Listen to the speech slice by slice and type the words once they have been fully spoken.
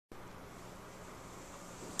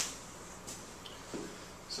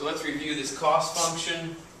So let's review this cost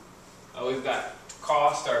function. We've got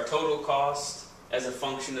cost, our total cost, as a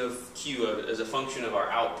function of Q, as a function of our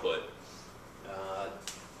output.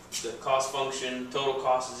 The cost function, total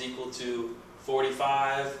cost is equal to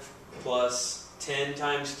 45 plus 10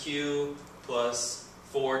 times Q plus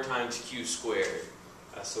 4 times Q squared.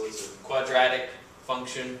 So it's a quadratic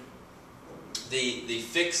function. The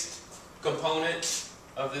fixed component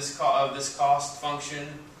of this cost function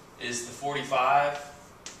is the 45.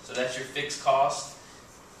 So that's your fixed cost.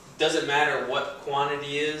 Doesn't matter what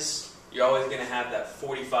quantity is, you're always going to have that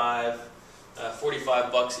 45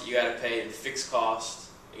 bucks that you got to pay in fixed cost.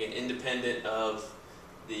 Again, independent of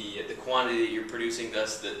the quantity that you're producing,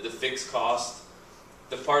 thus the fixed cost.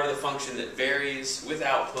 The part of the function that varies with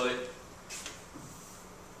output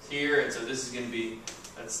here, and so this is going to be,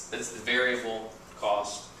 that's the variable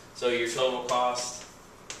cost. So your total cost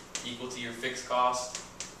equal to your fixed cost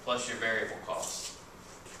plus your variable cost.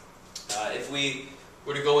 If we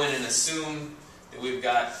were to go in and assume that we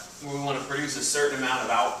want to produce a certain amount of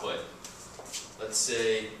output, let's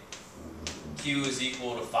say Q is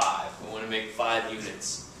equal to 5. We want to make 5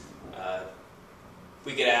 units.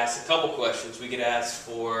 We could ask a couple questions. We could ask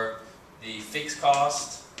for the fixed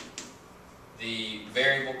cost, the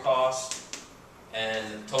variable cost, and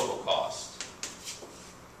the total cost.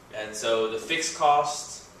 And so the fixed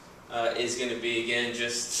cost is going to be, again,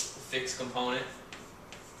 just the fixed component.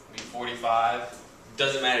 It'll be 45.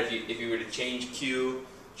 Doesn't matter if you were to change Q,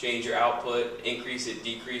 change your output, increase it,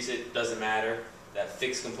 decrease it, doesn't matter. That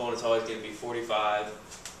fixed component is always going to be 45.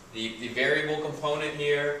 The variable component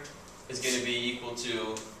here is going to be equal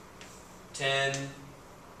to 10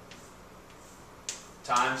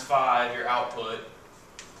 times 5, your output,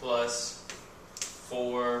 plus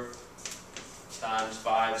 4 times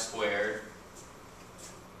 5 squared.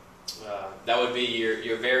 That would be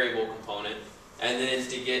your variable component. And then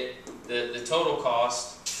to get the total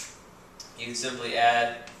cost, you can simply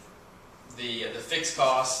add the fixed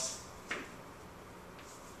cost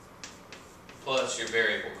plus your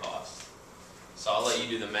variable cost. So I'll let you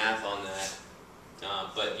do the math on that.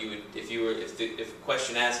 But you would, if the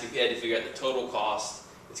question asks if you had to figure out the total cost,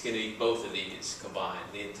 it's going to be both of these combined,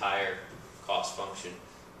 the entire cost function.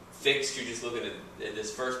 Fixed, you're just looking at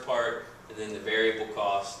this first part, and then the variable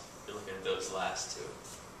cost, you're looking at those last two.